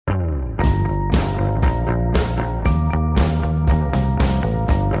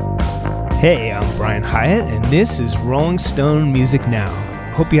Hey, I'm Brian Hyatt, and this is Rolling Stone Music Now.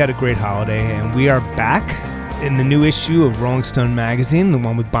 Hope you had a great holiday, and we are back in the new issue of Rolling Stone magazine, the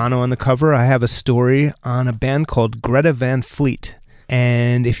one with Bono on the cover. I have a story on a band called Greta Van Fleet,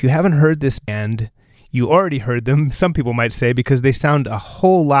 and if you haven't heard this band, you already heard them, some people might say, because they sound a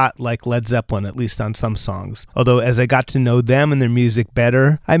whole lot like Led Zeppelin, at least on some songs. Although as I got to know them and their music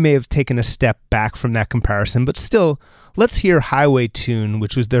better, I may have taken a step back from that comparison. But still, let's hear Highway Tune,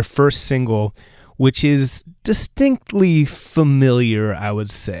 which was their first single, which is distinctly familiar, I would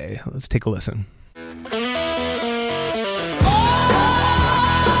say. Let's take a listen.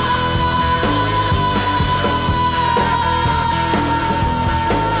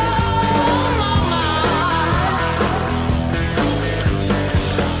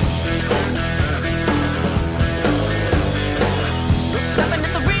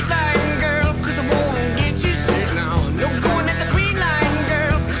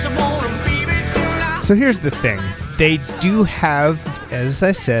 So here's the thing. They do have, as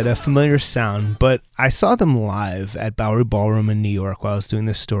I said, a familiar sound, but I saw them live at Bowery Ballroom in New York while I was doing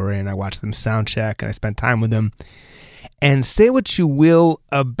this story, and I watched them sound check, and I spent time with them. And say what you will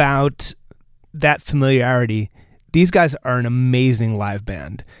about that familiarity, these guys are an amazing live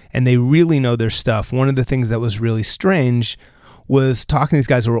band, and they really know their stuff. One of the things that was really strange was talking to these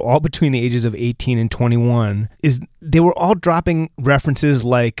guys who were all between the ages of 18 and 21, is they were all dropping references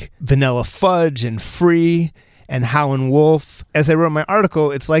like Vanilla Fudge and Free and Howlin' Wolf. As I wrote in my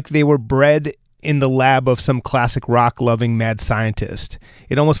article, it's like they were bred in the lab of some classic rock-loving mad scientist.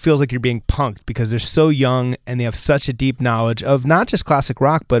 It almost feels like you're being punked because they're so young and they have such a deep knowledge of not just classic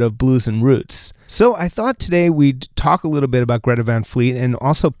rock, but of blues and roots. So I thought today we'd talk a little bit about Greta Van Fleet and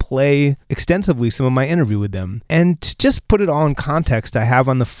also play extensively some of my interview with them. And to just put it all in context, I have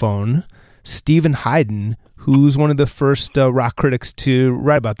on the phone Stephen Hyden, who's one of the first rock critics to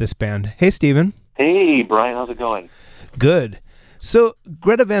write about this band. Hey, Stephen. Hey, Brian. How's it going? Good. So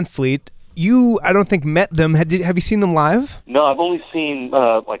Greta Van Fleet, you, I don't think, met them. Have you seen them live? No, I've only seen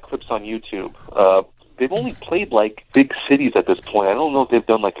like clips on YouTube. They've only played like big cities at this point. I don't know if they've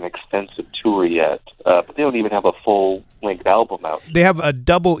done like an extensive tour yet, but they don't even have a full-length album out. They have a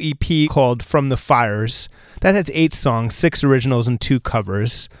double EP called From the Fires. That has 8 songs, 6 originals and 2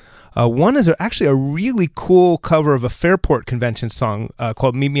 covers. One is actually a really cool cover of a Fairport Convention song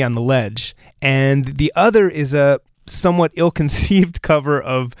called Meet Me on the Ledge. And the other is a somewhat ill-conceived cover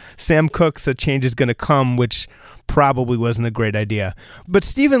of Sam Cooke's A Change Is Gonna Come, which probably wasn't a great idea. But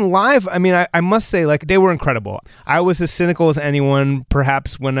Stephen, live, I mean, I must say, like, they were incredible. I was as cynical as anyone,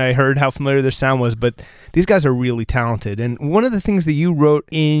 perhaps, when I heard how familiar their sound was, but these guys are really talented. And one of the things that you wrote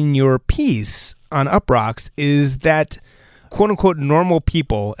in your piece on Uprocks is that quote-unquote normal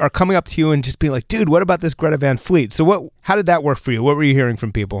people are coming up to you and just being like, dude, what about this Greta Van Fleet? So how did that work for you? What were you hearing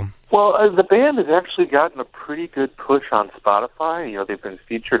from people? Well, the band has actually gotten a pretty good push on Spotify. You know, they've been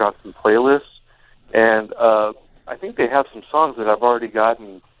featured on some playlists, and I think they have some songs that have already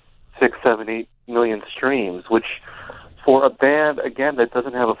gotten 6, 7, 8 million streams, which for a band, again, that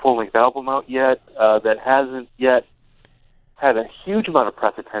doesn't have a full-length album out yet, that hasn't yet had a huge amount of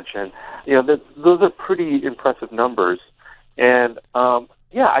press attention, you know, those are pretty impressive numbers. And,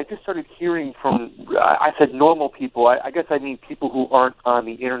 yeah, I just started hearing from, I said normal people. I guess I mean people who aren't on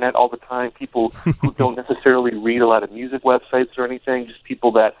the internet all the time, people who don't necessarily read a lot of music websites or anything, just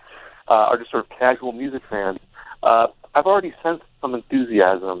people that are just sort of casual music fans. I've already sensed some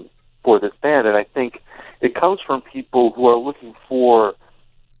enthusiasm for this band, and I think it comes from people who are looking for,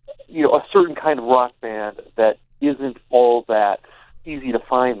 you know, a certain kind of rock band that isn't all that easy to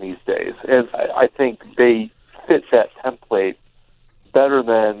find these days. And I think they fit that template better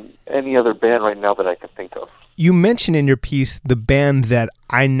than any other band right now that I can think of. You mentioned in your piece the band that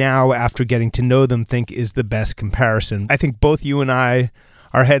I now, after getting to know them, think is the best comparison. I think both you and I,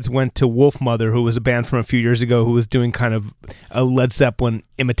 our heads went to Wolfmother, who was a band from a few years ago who was doing kind of a Led Zeppelin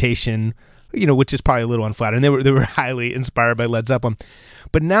imitation, you know, which is probably a little unflattering. They were highly inspired by Led Zeppelin.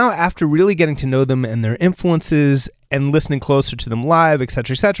 But now, after really getting to know them and their influences and listening closer to them live, et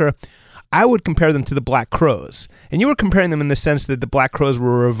cetera, I would compare them to the Black Crowes. And you were comparing them in the sense that the Black Crowes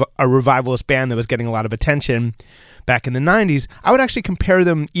were a revivalist band that was getting a lot of attention back in the 90s. I would actually compare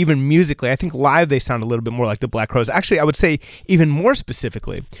them even musically. I think live they sound a little bit more like the Black Crowes. Actually, I would say even more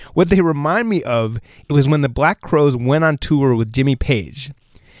specifically, what they remind me of, it was when the Black Crowes went on tour with Jimmy Page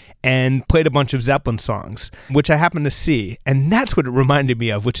and played a bunch of Zeppelin songs, which I happened to see. And that's what it reminded me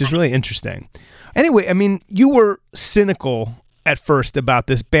of, which is really interesting. Anyway, I mean, you were cynical at first about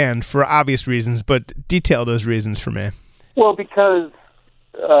this band for obvious reasons, but detail those reasons for me. Well, because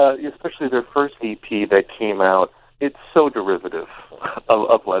especially their first EP that came out, it's so derivative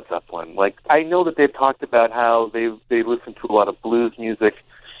of Led Zeppelin. Like, I know that they've talked about how they listen to a lot of blues music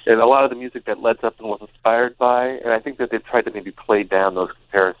and a lot of the music that Led Zeppelin was inspired by, and I think that they've tried to maybe play down those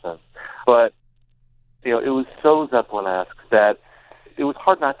comparisons. But, you know, it was so Zeppelin-esque that it was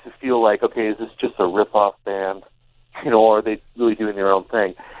hard not to feel like, okay, is this just a rip-off band? You know, or are they really doing their own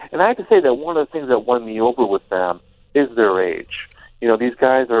thing? And I have to say that one of the things that won me over with them is their age. You know, these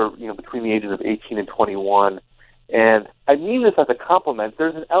guys are, you know, between the ages of 18 and 21, and I mean this as a compliment.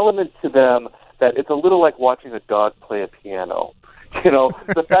 There's an element to them that it's a little like watching a dog play a piano. You know,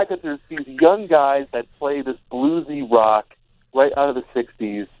 the fact that there's these young guys that play this bluesy rock right out of the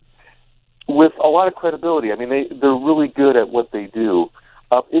 60s with a lot of credibility. I mean, they're really good at what they do.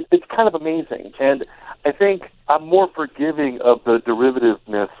 It's kind of amazing. And I think I'm more forgiving of the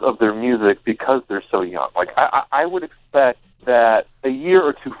derivativeness of their music because they're so young. Like, I would expect that a year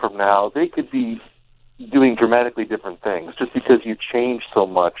or two from now, they could be doing dramatically different things just because you change so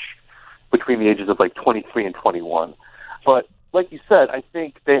much between the ages of, like, 23 and 21. But like you said, I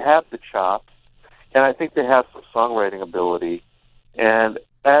think they have the chops, and I think they have some songwriting ability. And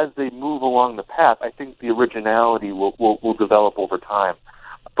as they move along the path, I think the originality will develop over time.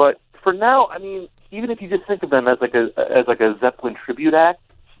 But for now, I mean, even if you just think of them as like a Zeppelin tribute act,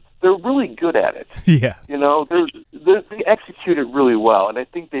 they're really good at it. Yeah. You know, they execute it really well, and I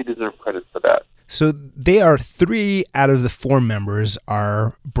think they deserve credit for that. So they are 3 out of the 4 members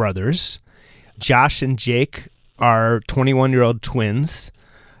are brothers. Josh and Jake are 21-year-old twins.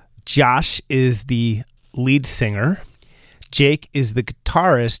 Josh is the lead singer. Jake is the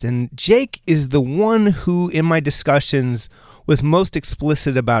guitarist, and Jake is the one who, in my discussions, was most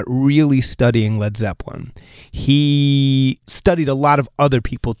explicit about really studying Led Zeppelin. He studied a lot of other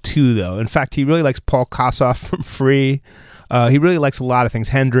people too, though. In fact, he really likes Paul Kossoff from Free. He really likes a lot of things,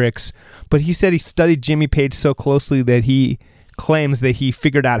 Hendrix. But he said he studied Jimmy Page so closely that he claims that he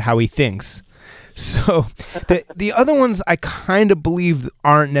figured out how he thinks. So the other ones I kind of believe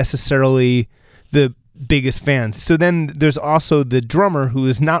aren't necessarily the biggest fans. So then there's also the drummer who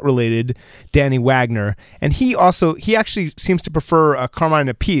is not related, Danny Wagner, and he actually seems to prefer Carmine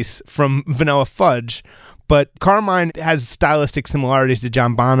Appice from Vanilla Fudge, but Carmine has stylistic similarities to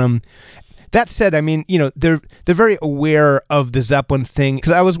John Bonham. That said, I mean, you know, they're very aware of the Zeppelin thing,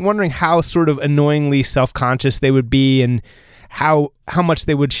 because I was wondering how sort of annoyingly self-conscious they would be and how much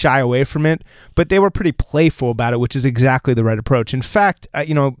they would shy away from it, but they were pretty playful about it, which is exactly the right approach. In fact,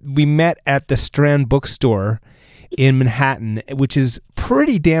 you know, we met at the Strand Bookstore in Manhattan, which is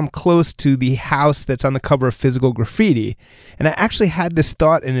pretty damn close to the house that's on the cover of Physical Graffiti. And I actually had this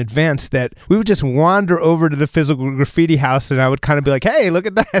thought in advance that we would just wander over to the Physical Graffiti house and I would kind of be like, hey, look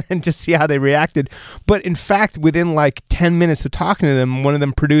at that, and just see how they reacted. But in fact, within like 10 minutes of talking to them, one of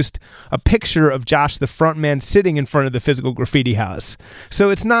them produced a picture of Josh, the front man, sitting in front of the Physical Graffiti house. So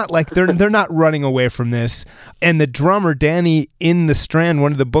it's not like they're not running away from this. And the drummer, Danny, in the Strand,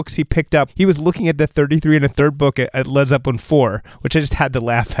 one of the books he picked up, he was looking at the 33 1/3 book at Led Zeppelin 4, which I just had to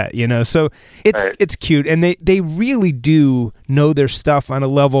laugh at, you know. So it's cute, and they really do know their stuff on a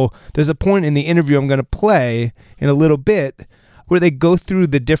level. There's a point in the interview I'm going to play in a little bit where they go through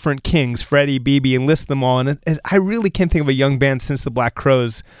the different Kings, Freddie, BB, and list them all, and I really can't think of a young band since the Black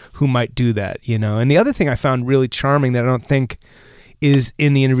Crowes who might do that, you know. And the other thing I found really charming that I don't think is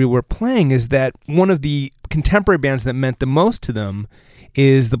in the interview we're playing is that one of the contemporary bands that meant the most to them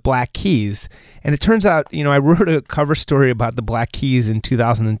is the Black Keys. And it turns out, you know, I wrote a cover story about the Black Keys in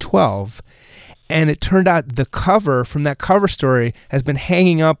 2012, and it turned out the cover from that cover story has been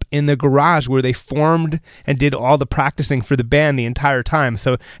hanging up in the garage where they formed and did all the practicing for the band the entire time.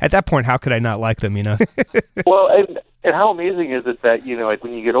 So at that point, how could I not like them, you know? Well, and how amazing is it that, you know, like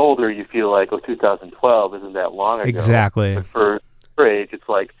when you get older, you feel like, 2012 isn't that long ago. Exactly. But for age, it's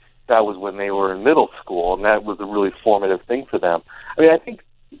like that was when they were in middle school, and that was a really formative thing for them. I mean, I think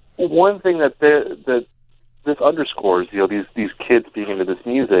one thing that this underscores, you know, these kids being into this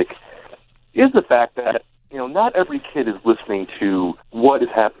music, is the fact that, you know, not every kid is listening to what is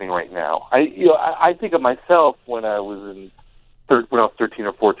happening right now. I think of myself when I was 13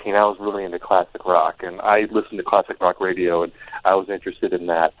 or 14, I was really into classic rock, and I listened to classic rock radio, and I was interested in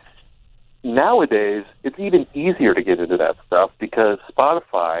that. Nowadays, it's even easier to get into that stuff because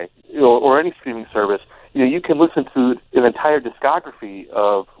Spotify, you know, or any streaming service, you know, you can listen to an entire discography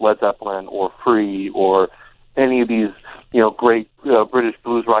of Led Zeppelin or Free or any of these, you know, great British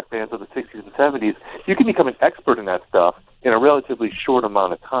blues rock bands of the 60s and 70s. You can become an expert in that stuff in a relatively short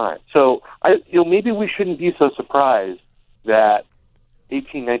amount of time. So, maybe we shouldn't be so surprised that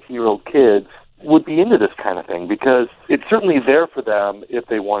 18, 19-year-old kids would be into this kind of thing, because it's certainly there for them if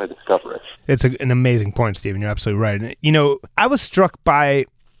they want to discover it. It's an amazing point, Stephen. You're absolutely right. And, you know, I was struck by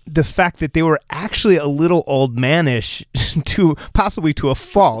the fact that they were actually a little old manish to possibly to a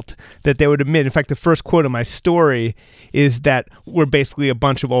fault that they would admit. In fact, the first quote of my story is that we're basically a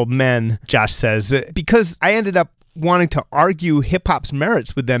bunch of old men, Josh says, because I ended up wanting to argue hip-hop's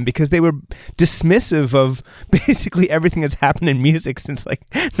merits with them because they were dismissive of basically everything that's happened in music since like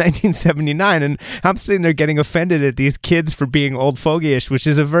 1979, and I'm sitting there getting offended at these kids for being old fogey-ish, which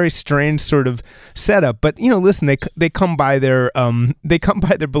is a very strange sort of setup. But you know, listen, they come by their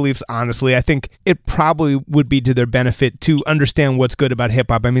beliefs honestly. I think it probably would be to their benefit to understand what's good about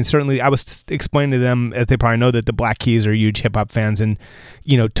hip-hop. I mean, certainly I was explaining to them, as they probably know, that the Black Keys are huge hip-hop fans and,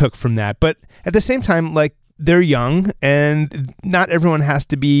 you know, took from that. But at the same time, like, they're young, and not everyone has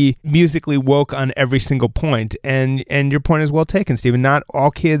to be musically woke on every single point. And your point is well taken, Stephen. Not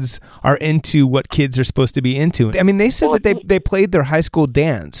all kids are into what kids are supposed to be into. I mean, they said that they played their high school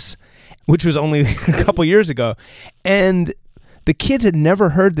dance, which was only a couple years ago, and the kids had never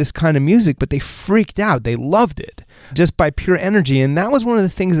heard this kind of music, but they freaked out. They loved it just by pure energy. And that was one of the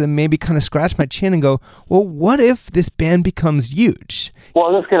things that maybe kind of scratched my chin and go, well, what if this band becomes huge? Well, I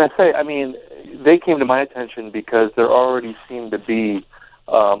was going to say, I mean, they came to my attention because there already seemed to be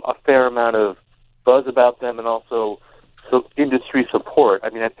a fair amount of buzz about them, and also industry support. I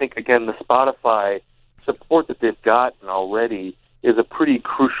mean, I think, again, the Spotify support that they've gotten already is a pretty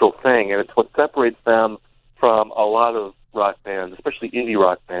crucial thing, and it's what separates them from a lot of rock bands, especially indie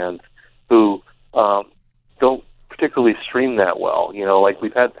rock bands, who don't particularly stream that well. You know, like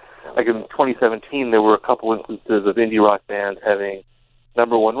we've had, like in 2017, there were a couple instances of indie rock bands having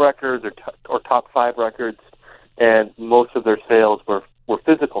number one records or top 5 records, and most of their sales were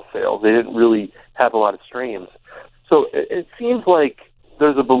physical sales. They didn't really have a lot of streams. So it seems like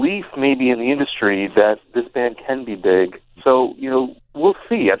there's a belief maybe in the industry that this band can be big. So, you know, we'll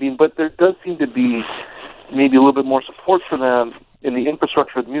see. I mean, but there does seem to be maybe a little bit more support for them in the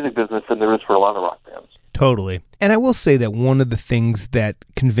infrastructure of the music business than there is for a lot of rock bands. Totally. And I will say that one of the things that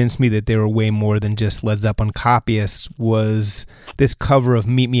convinced me that they were way more than just Led Zeppelin copyists was this cover of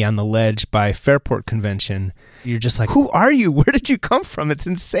Meet Me on the Ledge by Fairport Convention. You're just like, who are you? Where did you come from? It's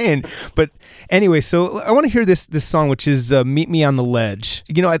insane. But anyway, so I want to hear this song, which is Meet Me on the Ledge.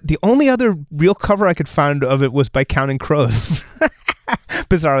 You know, the only other real cover I could find of it was by Counting Crows.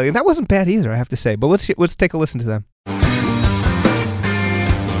 Bizarrely. And that wasn't bad either, I have to say. But let's take a listen to them.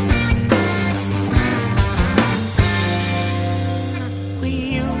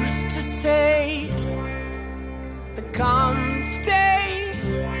 Comes day,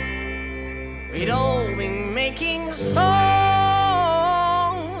 we'd all be making songs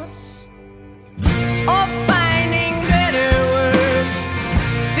or finding better words.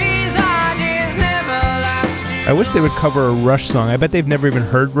 These ideas never last. I wish they would cover a Rush song. I bet they've never even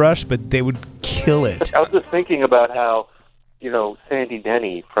heard Rush, but they would kill it. I was just thinking about how, you know, Sandy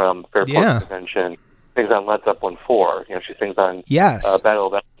Denny from Fairport Convention sings on Led Zeppelin 4. You know, she sings on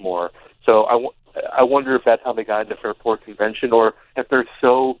Battle of Elmore. So I wonder if that's how they got into Fairport Convention, or if they're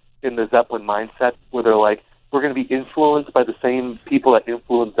so in the Zeppelin mindset where they're like, we're going to be influenced by the same people that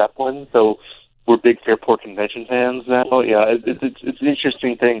influenced Zeppelin, so we're big Fairport Convention fans now. Yeah, it's an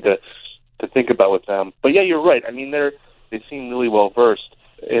interesting thing to think about with them. But yeah, you're right. I mean, they seem really well versed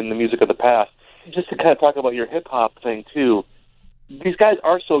in the music of the past. Just to kind of talk about your hip hop thing too, these guys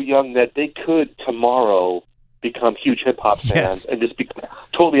are so young that they could tomorrow become huge hip hop fans and just be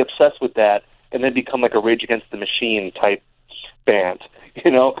totally obsessed with that, and then become like a Rage Against the Machine type band.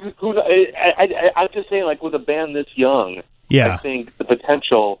 You know, I'm just saying, like with a band this young, I think the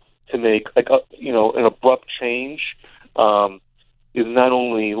potential to make like an abrupt change is not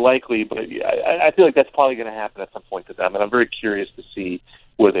only likely, but I feel like that's probably going to happen at some point to them, and I'm very curious to see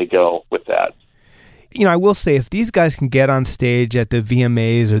where they go with that. You know, I will say, if these guys can get on stage at the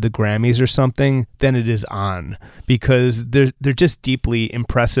VMAs or the Grammys or something, then it is on, because they're just deeply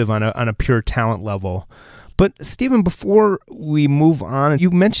impressive on a pure talent level. But Stephen, before we move on, you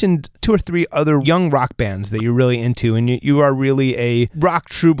mentioned 2 or 3 other young rock bands that you're really into, and you are really a rock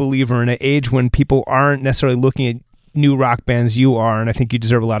true believer in an age when people aren't necessarily looking at new rock bands. You are, and I think you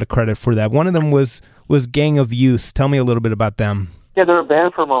deserve a lot of credit for that. One of them was Gang of Youth. Tell me a little bit about them. Yeah, they're a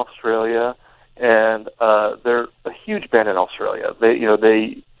band from Australia. And they're a huge band in Australia. Their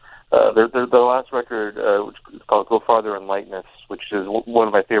last record, which is called "Go Farther in Lightness," which is one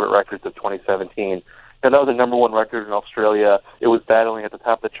of my favorite records of 2017. And that was a number 1 record in Australia. It was battling at the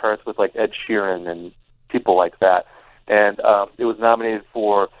top of the charts with like Ed Sheeran and people like that. And it was nominated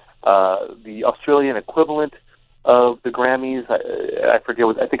for the Australian equivalent of the Grammys. I forget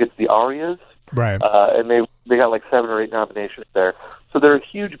what. I think it's the Arias Right. And they got like 7 or 8 nominations there. So they're a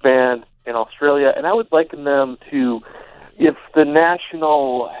huge band in Australia, and I would liken them to if the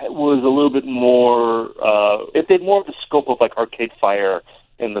National was a little bit more, if they had more of the scope of like Arcade Fire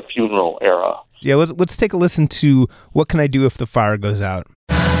in the Funeral era. Yeah, let's take a listen to What Can I Do If the Fire Goes Out.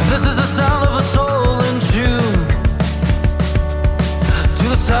 This is the sound of a soul in tune to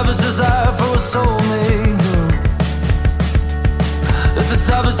the savage desire for a soulmate. It's a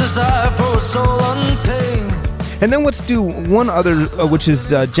savage desire for a soul untamed. And then let's do one other, which is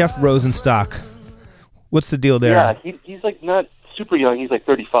Jeff Rosenstock. What's the deal there? Yeah, he's like not super young. He's like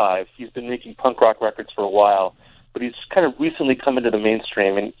 35. He's been making punk rock records for a while, but he's kind of recently come into the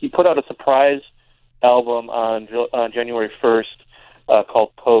mainstream. And he put out a surprise album on January 1st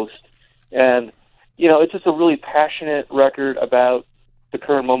called Post. And, you know, it's just a really passionate record about the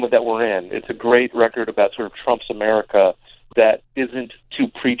current moment that we're in. It's a great record about sort of Trump's America that isn't too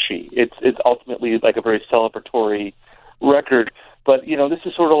preachy. It's ultimately like a very celebratory record. But, you know, this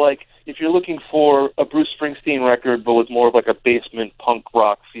is sort of like if you're looking for a Bruce Springsteen record but with more of like a basement punk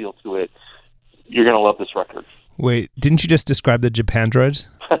rock feel to it, you're going to love this record. Wait, didn't you just describe the Japan Droids?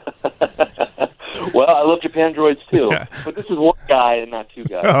 Well, I love Japan Droids too, Yeah. but this is one guy and not two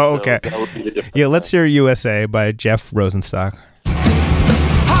guys. Oh, okay. So that would be the difference. Yeah, let's hear USA by Jeff Rosenstock.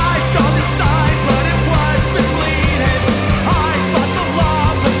 I saw the sign, but it was misleading. I fought the law,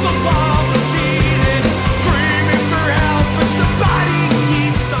 but the law was cheating. Screaming for help, but somebody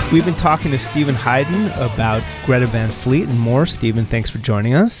keeps on. We've been talking to Stephen Hayden about Greta Van Fleet and more. Stephen, thanks for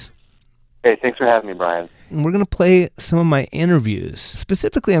joining us. Hey, thanks for having me, Brian. And we're going to play some of my interviews.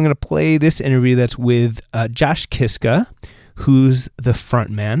 Specifically, I'm going to play this interview that's with Josh Kiska, who's the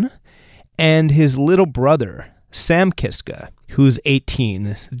frontman, and his little brother, Sam Kiska, who's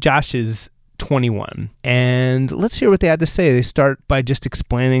 18. Josh is 21. And let's hear what they had to say. They start by just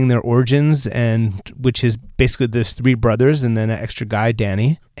explaining their origins, and which is basically there's 3 brothers and then an extra guy,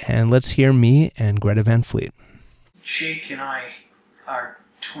 Danny. And let's hear me and Greta Van Fleet. Jake and I are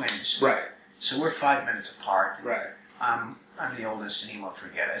twins. Right. So we're 5 minutes apart. Right. I'm the oldest, and he won't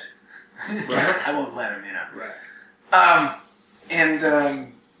forget it. Right. I won't let him, you know. Right.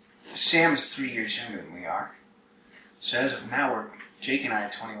 And Sam is 3 years younger than we are. So as of now, Jake and I are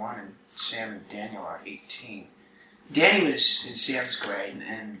 21, and Sam and Daniel are 18. Danny was in Sam's grade,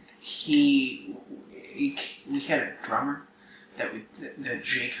 and we had a drummer that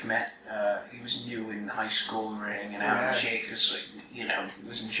Jake met. He was new in high school. We were hanging out. Right. And Jake was like, he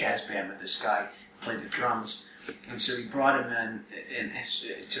was in a jazz band with this guy, played the drums, and so he brought him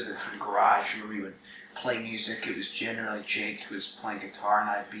to the garage where we would play music. It was generally Jake who was playing guitar, and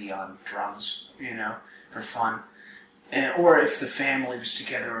I'd be on drums, for fun. Or if the family was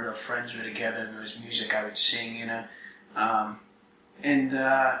together or the friends were together and there was music, I would sing, And I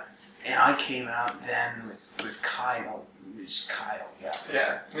came out then with Kyle. It was Kyle, yeah.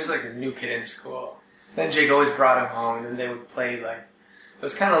 Yeah, he was like a new kid in school. Then Jake always brought him home, and then they would play like, it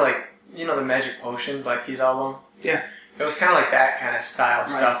was kind of like, the Magic Potion, Black Keys album. Yeah. It was kind of like that kind of style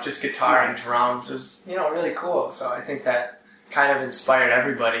stuff, Right. just guitar Right. and drums. It was, really cool. So I think that kind of inspired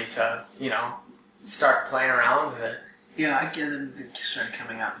everybody to, start playing around with it. Yeah, I get them. They started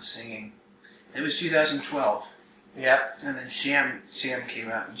coming out and singing. It was 2012. Yep. And then Sam came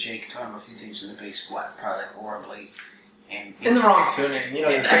out, and Jake taught him a few things in the bass, probably horribly. And In the wrong tuning. The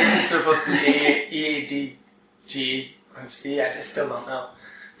bass is supposed to be E, A, D, G, and C. I just still don't know.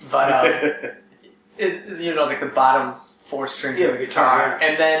 But, like the bottom 4 strings of the guitar.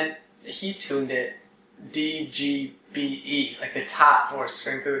 And then he tuned it D, G, B, E, like the top 4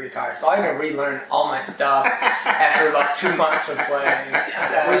 strings of the guitar. So I had to relearn all my stuff after about 2 months of playing.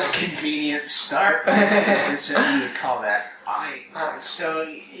 that was a convenient start. So you would call that So,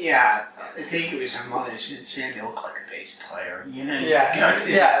 yeah, I think it was her mother said Sam, you look like a bass player.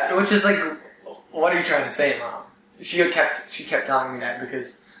 Yeah, which is like, what are you trying to say, Mom? She kept telling me that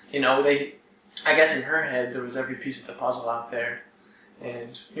because, I guess in her head there was every piece of the puzzle out there.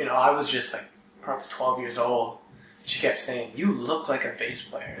 And, I was just like probably 12 years old. She kept saying, you look like a bass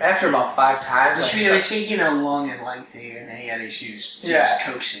player. After about 5 times, She was saying, long and lengthy, and he had issues. He was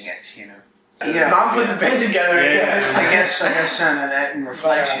coaxing it, Mom put the band together. I guess some of that in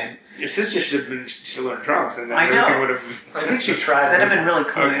reflection. Your sister should have learned drums, and then I know. everything would have. I think she tried. That'd have been really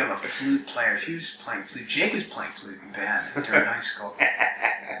cool to have a flute player. She was playing flute. Jake was playing flute in band during high school,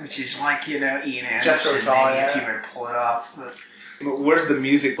 which is like Ian Anderson. If you were to pull it off. But where's the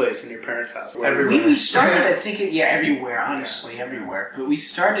music place in your parents' house? Everywhere. We started, I think, everywhere. Honestly, everywhere. But we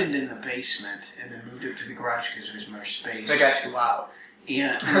started in the basement and then moved up to the garage because there was more space. They got too loud.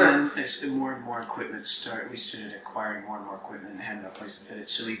 Yeah, and then as more and more equipment we started acquiring more and more equipment and having a place to fit it.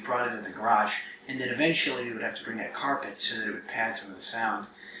 So we brought it into the garage, and then eventually we would have to bring in a carpet so that it would pad some of the sound.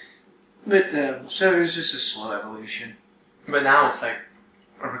 But so it was just a slow evolution. But now it's like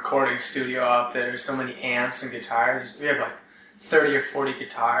a recording studio out there. So many amps and guitars. We have like 30 or 40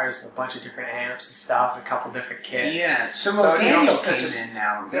 guitars and a bunch of different amps and stuff and a couple different kits. Yeah, so Daniel came in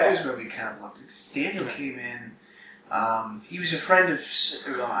now. That was where we kind of looked at. Daniel came in. He was a friend of.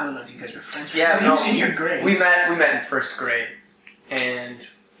 Well, I don't know if you guys were friends. Yeah, he was in your grade. We met in first grade, and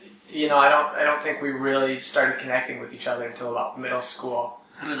I don't think we really started connecting with each other until about middle school.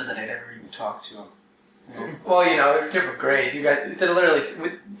 I don't know that I'd ever even talked to him. Well, they're different grades. You guys, they're literally.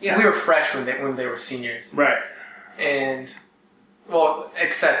 We were fresh when they were seniors. Right. And. Well,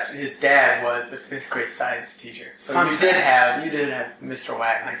 except his dad was the 5th grade science teacher, so you did have Mr.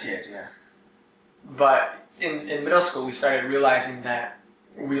 Wagner. I did, yeah. But in middle school, we started realizing that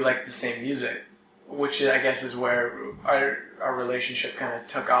we liked the same music, which I guess is where our relationship kind of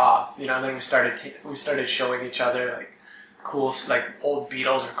took off. And then we started showing each other like cool like old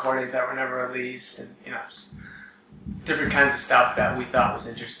Beatles recordings that were never released, and just different kinds of stuff that we thought was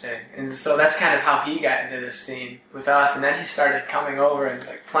interesting. And so that's kind of how he got into this scene with us, and then he started coming over and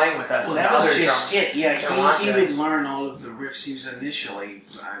like playing with us. Well, that was just it. Yeah, he would learn all of the riffs. He was initially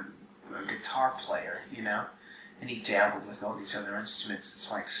a guitar player, and he dabbled with all these other instruments. It's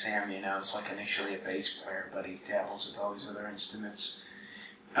like Sam, it's like initially a bass player, but he dabbles with all these other instruments.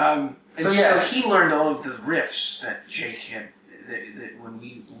 So he learned all of the riffs that Jake had, that when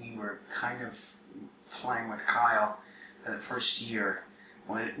we were kind of playing with Kyle the first year,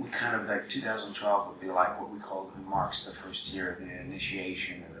 when we kind of like 2012 would be like what we called marks the first year of the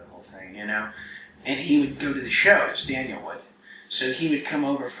initiation of the whole thing, and he would go to the shows, Daniel would. So he would come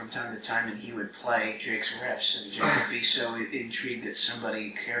over from time to time and he would play Jake's riffs, and Jake would be so intrigued that somebody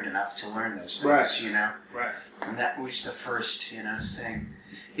cared enough to learn those things, Right. And that was the first, thing.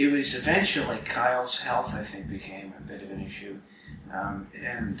 It was eventually Kyle's health, I think, became a bit of an issue,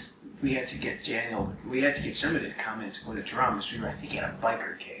 and we had to get somebody to come in to play the drums. We were, I think, at a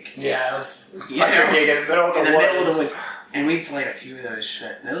biker gig. Yeah, it was a biker gig in the middle of the woods. And we played a few of those.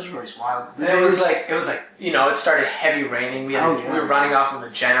 Those were always wild. It was like it started heavy raining. We were running off of a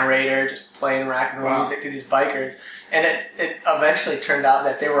generator, just playing rock and roll music to these bikers. And it eventually turned out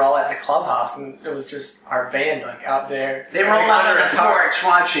that they were all at the clubhouse, and it was just our band out there. They were all out on the porch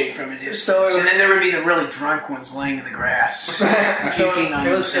watching from a distance, and then there would be the really drunk ones laying in the grass. So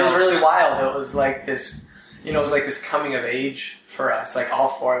it was really wild. It was like this, it was like this coming of age for us. Like all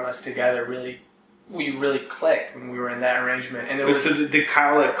four of us together, we really clicked when we were in that arrangement. And it was. So did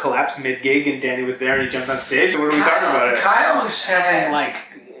Kyle collapse mid gig and Danny was there and he jumped on stage? What are we talking about? Kyle was having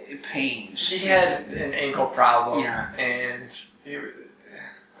pains. She had an ankle problem, and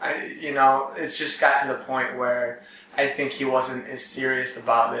it's just got to the point where I think he wasn't as serious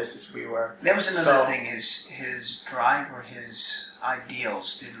about this as we were. That was another thing. His drive or his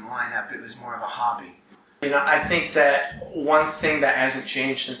ideals didn't line up. It was more of a hobby. I think that one thing that hasn't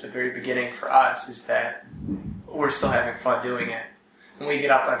changed since the very beginning for us is that we're still having fun doing it. When we get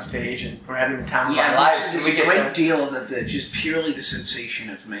up on stage and we're having the time of our lives. There's a great deal of the just purely the sensation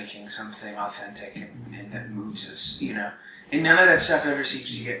of making something authentic and that moves us, And none of that stuff ever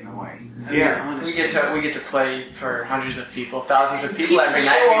seems to get in the way. I mean, honestly. We get to play for hundreds of people, thousands of people every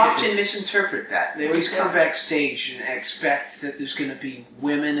night. People so often misinterpret that. They always come backstage and expect that there's going to be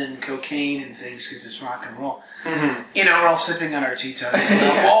women and cocaine and things because it's rock and roll. Mm-hmm. We're all sipping on our tea time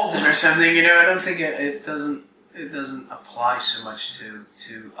in Walden or something. I don't think it doesn't apply so much to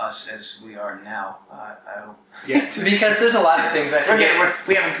us as we are now. I hope. Yeah, because there's a lot of things that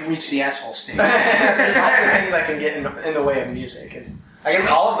we haven't reached the asshole stage. There's lots of things that can get in the way of music, and I guess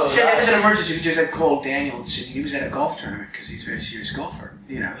all of those. There was an emergency. We just had called Daniel in Sydney. He was at a golf tournament because he's a very serious golfer.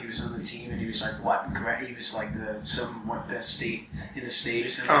 He was on the team, and he was like, "What? He was like the best state in the state or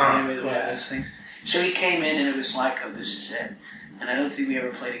something." One of those things. So he came in, and it was like, "Oh, this is it." And I don't think we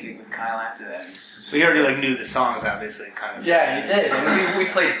ever played a gig with Kyle after that. So you already knew the songs, obviously, kind of. Yeah, he did. And we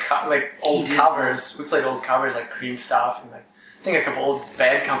played old covers. We played old covers like Cream Stuff and I think a couple old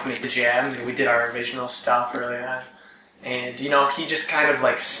Bad Company jam. We did our original stuff early on, and he just kind of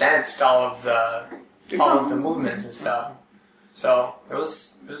sensed all of the movements and stuff. So it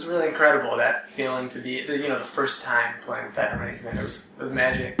was really incredible, that feeling to be the first time playing with that arrangement. It was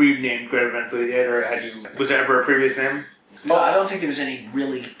magic. Were you named Greta eventually yet, or was there ever a previous name? No, I don't think there was any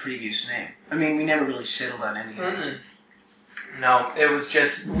really previous name. I mean, we never really settled on anything. Mm-mm. No, it was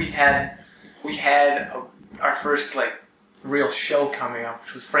just we had our first real show coming up,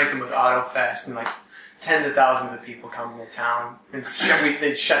 which was Franken with AutoFest, and tens of thousands of people coming to town. And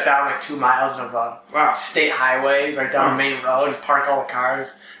they shut down like 2 miles of state highway right down the main road and park all the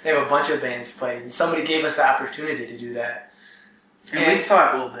cars. They have a bunch of bands played, and somebody gave us the opportunity to do that. And we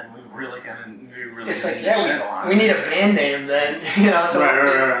thought, well, then we're really It's like, need to settle on we it. need a band name then, So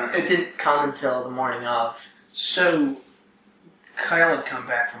Right. it didn't come until the morning of. So Kyle had come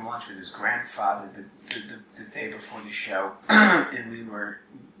back from lunch with his grandfather the day before the show, and we were,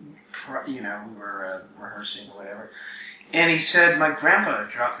 rehearsing or whatever. And he said, my grandfather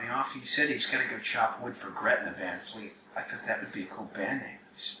dropped me off. He said he's going to go chop wood for Greta and the Van Fleet. I thought that would be a cool band name.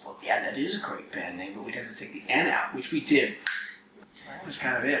 I said, well, yeah, that is a great band name, but we'd have to take the N out, which we did. That was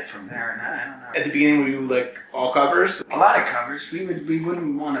kind of it from there. And I don't know. At the beginning, we do like all covers. A lot of covers. We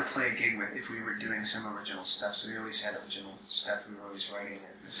wouldn't want to play a gig with if we were doing some original stuff. So we always had original stuff. We were always writing it.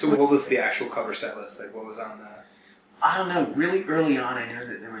 So what was the actual cover set list? Like what was on the? I don't know. Really early on, I know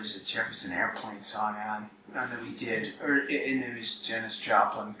that there was a Jefferson Airplane song on that we did, and there was Janis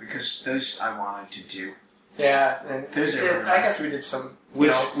Joplin, because those I wanted to do. Yeah, and Those are I guess we did some.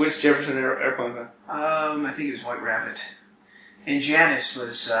 Which Jefferson Airplane then? I think it was White Rabbit. And Janis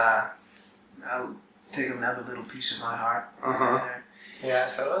was, I'll take another little piece of my heart. Yeah,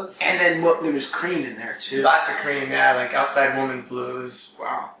 so it was. And then there was Cream in there too. Lots of Cream, yeah, like Outside Woman Blues.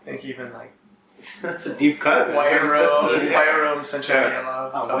 Wow. I think even like That's a deep cut. Man. White Room, Yeah. White Room, Sunshine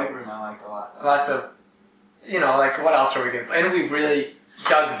Yellow. Oh, So White Room I liked a lot. lots of, like what else are we gonna play? And we really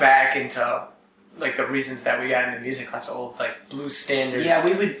dug back into like the reasons that we got into music. Lots of old like blues standards. Yeah,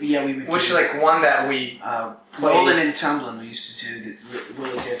 we would. Which do, like one that we Rolling and Tumbling. We used to do the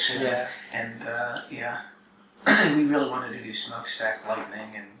Willie Dixon. Yeah. And we really wanted to do Smokestack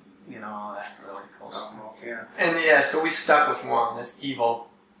Lightning and all that really cool stuff. Yeah. and so we stuck with one that's Evil,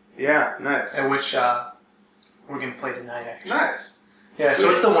 Yeah. Nice. and which we're gonna play tonight actually. Nice. Yeah, so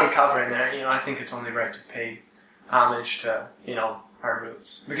it's the one cover in there. I think it's only right to pay homage to our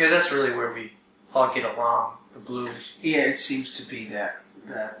roots, because that's really where we all get along. The blues. Yeah, it seems to be that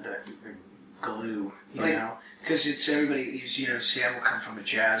glue, because it's everybody. Sam will come from a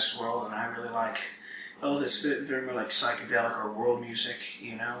jazz world, and I really like this very more like psychedelic or world music,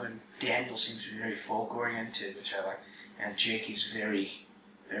 and Daniel seems to be very folk oriented, which I like, and Jakey's very,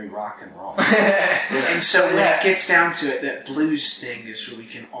 very rock and roll. And so when it gets down to it, that blues thing is where we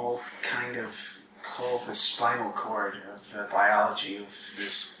can all kind of call the spinal cord of the biology of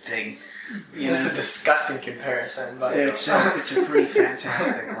this thing. It's a disgusting comparison, but it's a pretty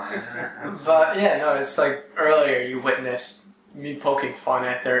fantastic one, isn't it? But it's like earlier you witnessed me poking fun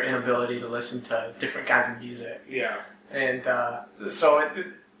at their inability to listen to different kinds of music. Yeah. And so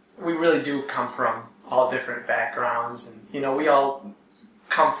we really do come from all different backgrounds, and we all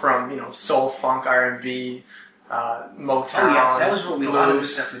come from soul, funk, R&B, Motown. Oh yeah, that was what a lot of the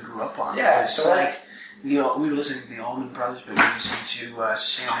blues. stuff we grew up on. Yeah, so like we were listening to the Allman Brothers, but we listened to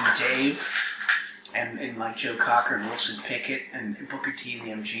Sam and Dave, and like Joe Cocker and Wilson Pickett and Booker T and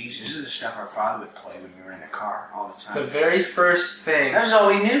the MGs. This is the stuff our father would play when we were in the car all the time. The very first thing. That was all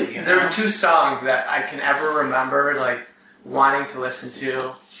we knew. There were 2 songs that I can ever remember, like wanting to listen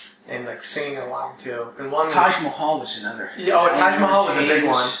to and like singing along to. And one was Taj Mahal was another. Taj Mahal was a big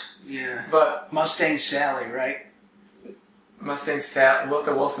one. Yeah. But Mustang Sally, right? Mustang Sally,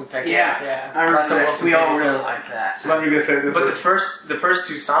 the Wilson Pickett. Yeah. I remember that. We all really liked that. What were you gonna say? But the first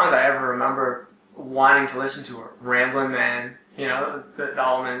 2 songs I ever remember wanting to listen to were "Ramblin' Man," the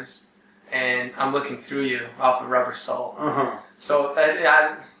Allmans, and "I'm Looking Through You" off of Rubber Soul. So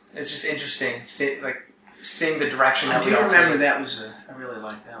it's just interesting, seeing the direction. I that do we all remember take. that was I really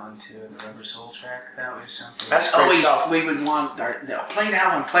liked that one too. The Rubber Soul track. That was something. That's great always stuff. we would want play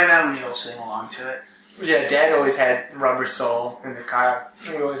that one. You'll sing along to it. Yeah, Dad always had Rubber Soul in the car.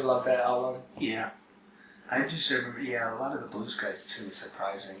 We always loved that album. Yeah. I just remember, a lot of the blues guys too was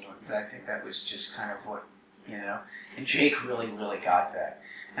surprising. I think that was just kind of what, and Jake really, really got that.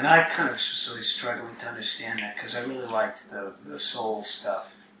 And I kind of was really struggling to understand that because I really liked the soul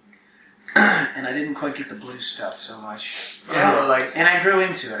stuff. And I didn't quite get the blues stuff so much. Yeah, and I grew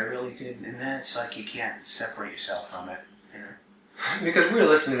into it, I really did. And then it's like you can't separate yourself from it. Because we were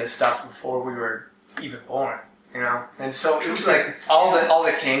listening to stuff before we were even born. And so it was like all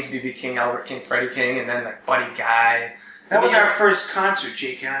the Kings, B.B. King, Albert King, Freddie King, and then like Buddy Guy. That was our first concert,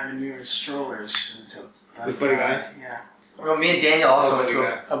 Jake and I, when we were in strollers. With Buddy Guy? Yeah. Well, me and Daniel also went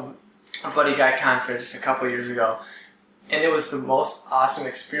to a Buddy Guy concert just a couple years ago, and it was the most awesome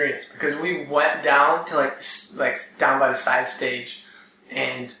experience because we went down to like down by the side stage,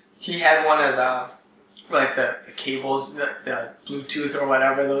 and he had one of the cables, the Bluetooth or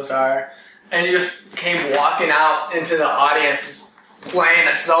whatever those are. And he just came walking out into the audience, playing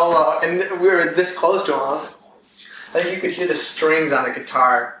a solo, and we were this close to him. I was like you could hear the strings on the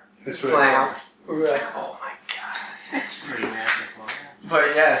guitar That's playing. really awesome. We were like, oh my god. That's pretty magical.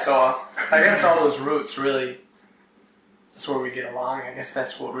 But yeah, so I guess all those roots really, that's where we get along. I guess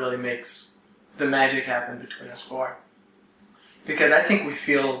that's what really makes the magic happen between us four. Because I think we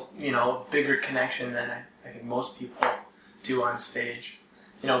feel, a bigger connection than I think most people do on stage.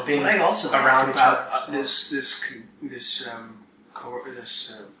 Being What I also around like each other. about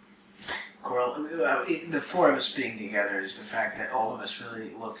So. The four of us being together is the fact that all of us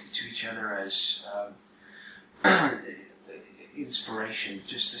really look to each other as inspiration,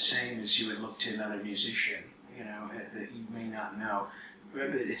 just the same as you would look to another musician, that you may not know.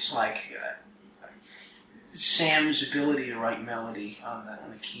 But it's like Sam's ability to write melody on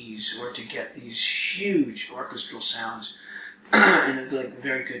the keys, or to get these huge orchestral sounds. And like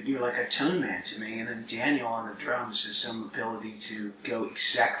very good, you're like a tone man to me. And then Daniel on the drums has some ability to go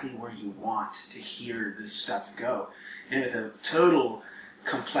exactly where you want to hear this stuff go, and with a total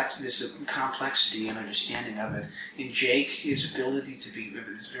complexity and understanding of it. And Jake, his ability to be with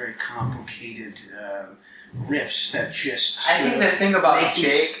this very complicated riffs that just. I think the thing about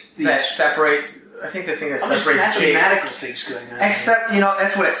Jake that separates. I think the thing that separates Jake. Mathematical things going on. Except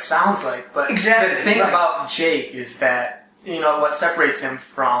that's what it sounds like. But exactly the thing about Jake is that. What separates him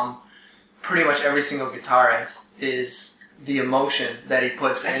from pretty much every single guitarist is the emotion that he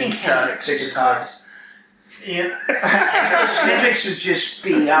puts into the guitars. Hendrix would just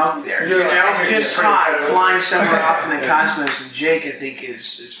be out there, just high, flying somewhere off in the cosmos. And Jake, I think,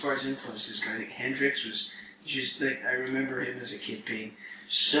 as far as influences go, I think Hendrix was just like, I remember him as a kid being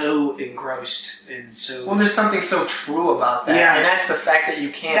so engrossed and so. Well, there's something so true about that, and that's the fact that you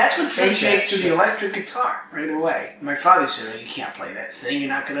can't. That's what drew Jake to the electric guitar right away. My father said, "You can't play that thing. You're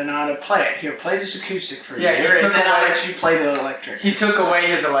not going to know how to play it. Here, play this acoustic for a year, and then I'll let you play the electric." He took away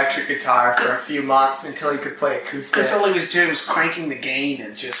his electric guitar for a few months until he could play acoustic. Because all he was doing was cranking the gain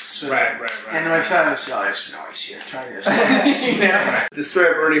and just sort of. Right. And my father said, "Oh, that's noise. Here, try this." The story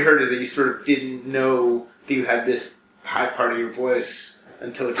I've already heard is that you sort of didn't know that you had this high part of your voice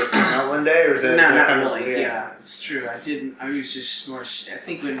until it just came out one day, or is that? No, not really. Yeah, it's true. I didn't. I was just more. I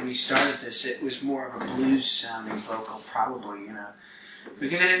think when we started this, it was more of a blues-sounding vocal, probably.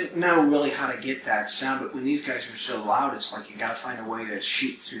 Because I didn't know really how to get that sound. But when these guys were so loud, it's like you got to find a way to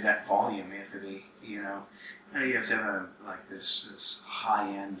shoot through that volume. You have to be, you have to have this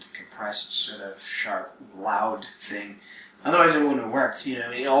high-end, compressed, sort of sharp, loud thing. Otherwise, it wouldn't have worked.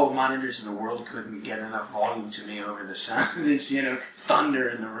 All the monitors in the world couldn't get enough volume to me over the sound of this, thunder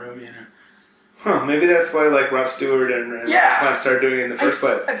in the room. Huh? Maybe that's why Rod Stewart and Plant started doing it in the first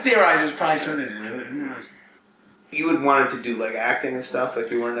place. I theorize there's probably something to do with it. Who knows? You would want it to do acting and stuff,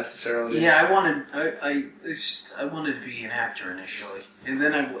 you weren't necessarily. Yeah, I wanted to be an actor initially, and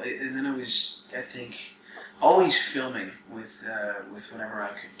then I was, I think, always filming with whatever I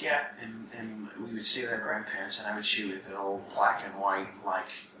could get, and we would stay with our grandparents, and I would shoot with an old black and white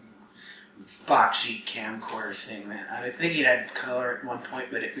boxy camcorder thing. Man, I think it had color at one point,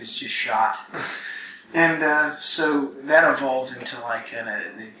 but it was just shot. And so that evolved into an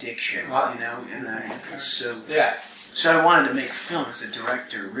addiction, So I wanted to make film as a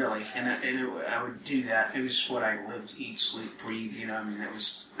director, really, and I would do that. It was what I lived, eat, sleep, breathe. That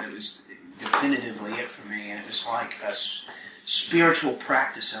was definitively it for me, and it was like a spiritual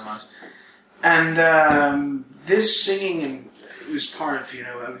practice almost. And this singing, and it was part of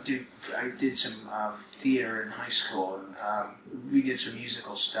I did some theater in high school, and we did some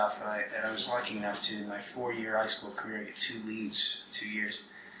musical stuff, and I was lucky enough to, in my 4-year high school career, get 2 leads, 2 years.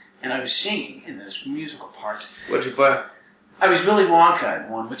 And I was singing in those musical parts. What'd you play? I was Willy Wonka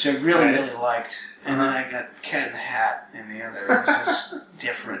in one, which I really liked. And then I got Cat in the Hat in the other. It was just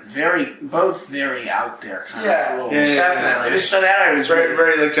different. Both very out there kind of roles. Yeah, definitely. So that I was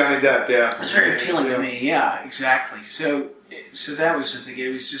very like Johnny Depp, yeah. It was very appealing to me, yeah, exactly. So that was something.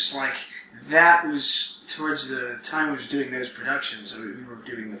 It was just that was towards the time I was doing those productions. We were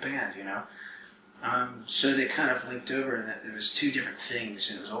doing the band, so they kind of linked over, and there was 2 different things,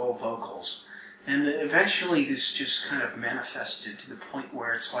 and it was all vocals. And eventually this just kind of manifested to the point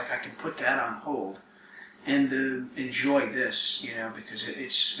where it's like I can put that on hold and enjoy this, because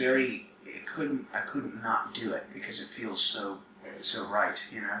it's very, I couldn't not do it because it feels so right,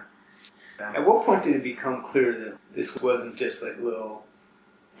 At what point did it become clear that this wasn't just a little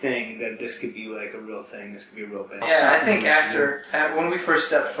thing, that this could be a real thing, this could be a real band? Yeah, I think when we first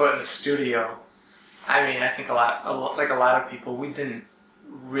stepped foot in the studio, I think a lot of people, we didn't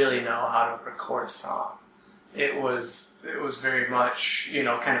really know how to record a song. it was very much, you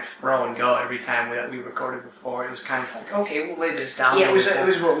know, kind of throw and go every time that we recorded before. It was kind of like, okay, we'll lay this down. Yeah, it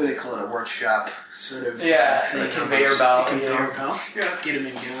was what would they call it, a workshop sort of a conveyor belt. Conveyor belt. Yeah, get them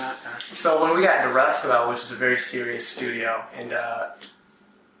in, get them out. So when we got into Rustwell, which is a very serious studio, and I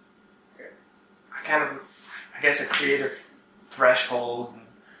guess a creative threshold, and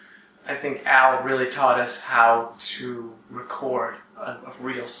I think Al really taught us how to record a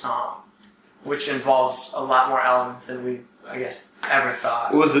real song, which involves a lot more elements than we, I guess, ever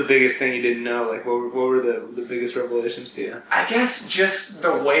thought. What was the biggest thing you didn't know? Like, what were the biggest revelations to you? I guess just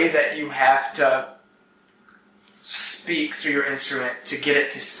the way that you have to speak through your instrument to get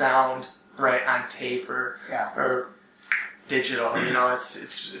it to sound right on tape or digital. You know,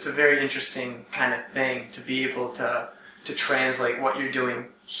 it's a very interesting kind of thing to be able to translate what you're doing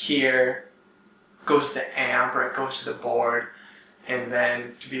here, goes to the amp or it goes to the board, and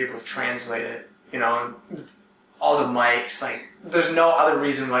then to be able to translate it, you know, and all the mics, like, there's no other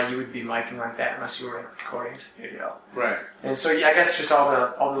reason why you would be micing like that unless you were in a recording studio. Right. And so I guess just all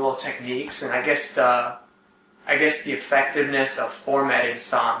the little techniques, and I guess the effectiveness of formatting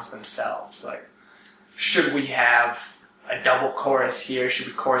songs themselves. Like, should we have a double chorus here? Should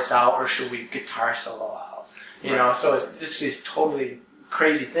we chorus out, or should we guitar solo out? You know, so it's just these totally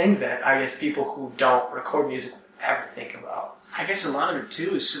crazy things that I guess people who don't record music ever think about. I guess a lot of it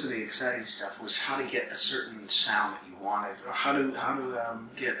too is some of the exciting stuff was how to get a certain sound that you wanted, or how to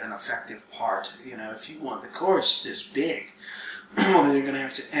get an effective part. You know, if you want the chorus this big, well, then you're going to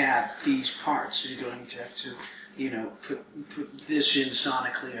have to add these parts. So you're going to have to, you know, put this in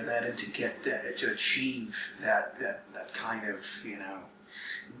sonically or that in to get that, to achieve that kind of, you know,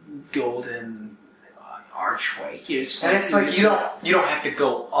 golden archway. It's and it's like you don't have to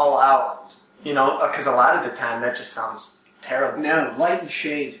go all out, you know, because a lot of the time that just sounds terrible. No, light and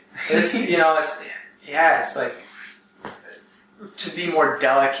shade. It's, you know, it's like to be more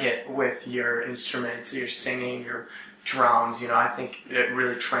delicate with your instruments, your singing, your drums. You know, I think it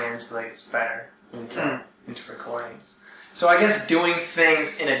really translates better into recordings. So I guess doing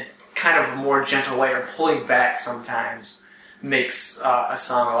things in a kind of more gentle way or pulling back sometimes makes a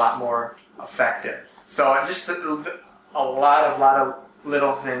song a lot more effective. So just a lot of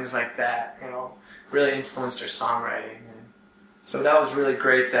little things like that, you know, really influenced our songwriting. And so that was really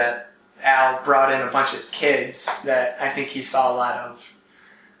great that Al brought in a bunch of kids that I think he saw a lot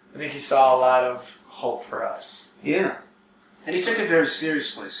of hope for us. Yeah, and he took it very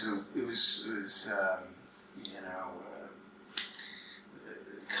seriously. So it was you know,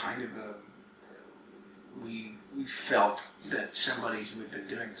 kind of we felt that somebody who had been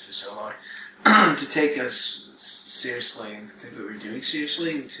doing this for so long to take us seriously and to take what we were doing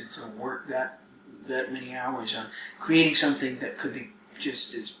seriously and to work that many hours on creating something that could be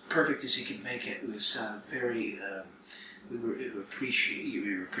just as perfect as he could make it was very. We were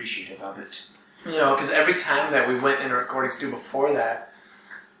appreciative of it. You know, because every time that we went in a recording studio before that,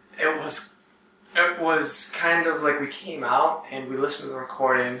 it was kind of like we came out and we listened to the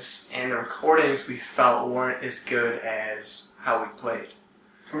recordings, and the recordings we felt weren't as good as how we played.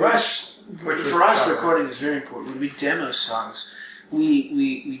 For us, recording is very important. When we demo songs,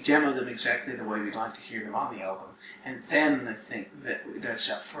 we demo them exactly the way we'd like to hear them on the album, and then I think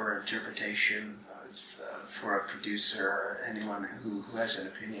that's up for interpretation for a producer or anyone who has an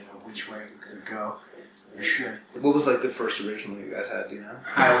opinion of which way it could go or should. What was like the first original you guys had? Do you know?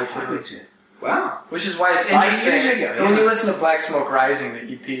 Highway 2. Wow. Which is why it's 5 interesting. years ago, yeah. When you listen to Black Smoke Rising,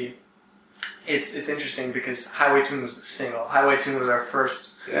 the EP, it's interesting because Highway Tune was the single. Highway Tune was our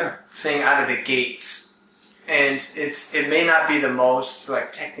first thing out of the gates. And it may not be the most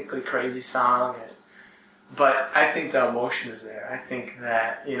like technically crazy song, but I think the emotion is there. I think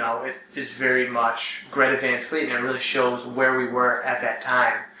that, you know, it is very much Greta Van Fleet, and it really shows where we were at that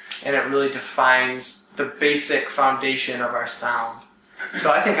time. And it really defines the basic foundation of our sound.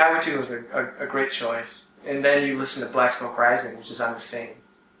 So I think Highway Tune was a great choice. And then you listen to Black Smoke Rising, which is on the same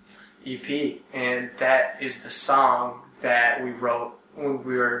EP. And that is the song that we wrote when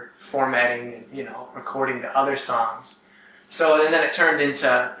we were formatting and, you know, recording the other songs. So, and then it turned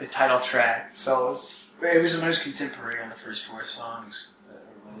into the title track. So it was the most contemporary on the first 4 songs that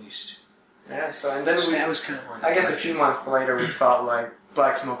were released. Yeah, so and then that was kind of one. I guess a few months later we felt like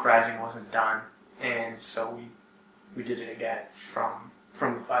Black Smoke Rising wasn't done, and so we did it again from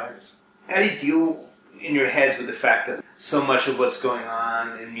the fires. How do you deal in your heads with the fact that so much of what's going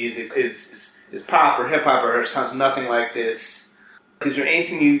on in music is pop or hip hop or sounds nothing like this? Is there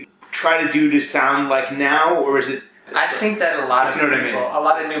anything you try to do to sound like now, or is it I think that a lot of You know what I people, mean. a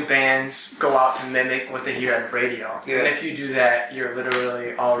lot of new bands go out to mimic what they hear on the radio. Yeah. And if you do that, you're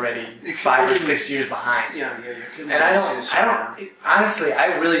literally already 5 or 6 years behind. Yeah, you couldn't. And honestly,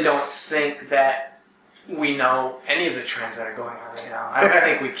 I really don't think that we know any of the trends that are going on right now. I don't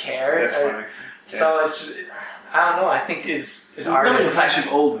think we care. That's funny. So it's just, I don't know. I think is We're really a artists. bunch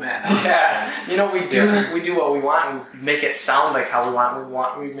of old men. Yeah, we do what we want. We make it sound like how we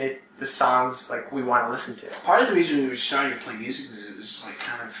want. We make the songs like we want to listen to. Part of the reason we were starting to play music was it was like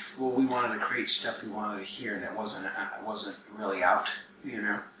kind of we wanted to create stuff we wanted to hear that wasn't really out, you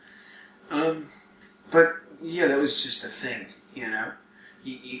know. But yeah, that was just a thing, you know.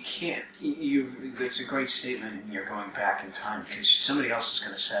 You can't. It's a great statement, and you're going back in time because somebody else is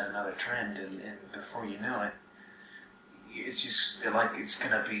going to set another trend, and before you know it, it's just like it's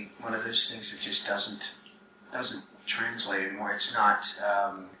going to be one of those things that just doesn't translate anymore. It's not.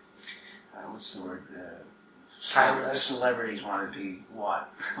 What's the word? Timeless. Celebrities want to be what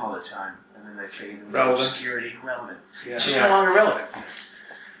all the time, and then they fade into Relevant. obscurity. Relevant. Yeah. It's just no longer relevant.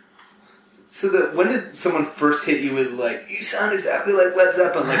 So when did someone first hit you with like, you sound exactly like Led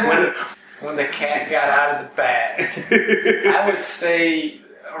Zeppelin? Like When the cat got out of the bag. I would say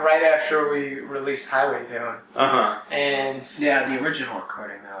right after we released Highway Tune. And Yeah, the original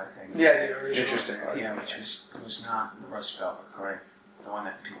recording, though, I think. yeah, the original. Interesting. Yeah, which was not the Rust Belt recording, the one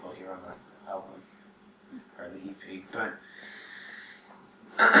that people hear on the album or the EP. But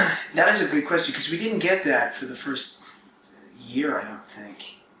that is a good question because we didn't get that for the first year, I don't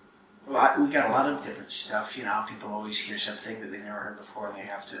think. Well, we got a lot of different stuff. You know, people always hear something that they've never heard before, and they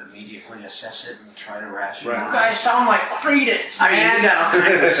have to immediately assess it and try to rationalize. You guys sound like Credence, I mean, man. we got all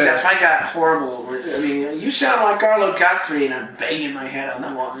kinds of stuff. I got horrible. I mean, you sound like Arlo Guthrie, and I'm banging my head on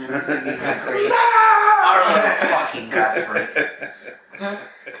the wall. And everything. Great. Arlo fucking Guthrie.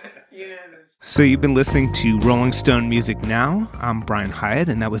 Yeah. So you've been listening to Rolling Stone Music Now. I'm Brian Hyatt,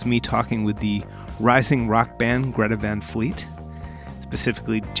 and that was me talking with the rising rock band Greta Van Fleet,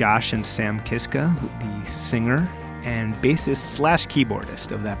 specifically Josh and Sam Kiska, the singer and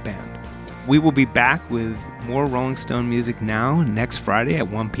bassist/keyboardist of that band. We will be back with more Rolling Stone Music Now next Friday at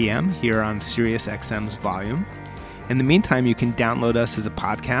 1 p.m. here on SiriusXM's Volume. In the meantime, you can download us as a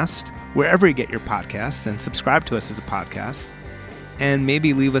podcast wherever you get your podcasts and subscribe to us as a podcast. And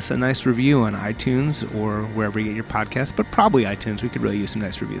maybe leave us a nice review on iTunes or wherever you get your podcasts, but probably iTunes. We could really use some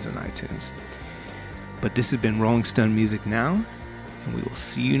nice reviews on iTunes. But this has been Rolling Stone Music Now, and we will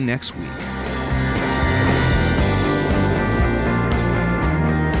see you next week.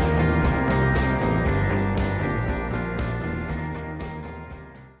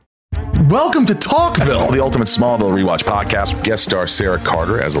 Welcome to Talkville, the ultimate Smallville rewatch podcast. Guest star Sarah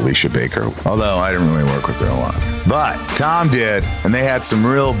Carter as Alicia Baker, although I didn't really work with her a lot. But Tom did, and they had some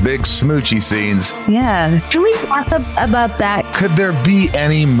real big smoochy scenes. Yeah. Can we talk about that? Could there be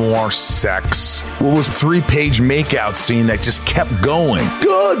any more sex? What was a 3-page makeout scene that just kept going?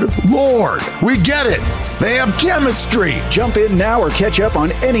 Good Lord, we get it. They have chemistry. Jump in now or catch up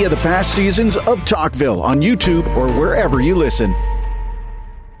on any of the past seasons of Talkville on YouTube or wherever you listen.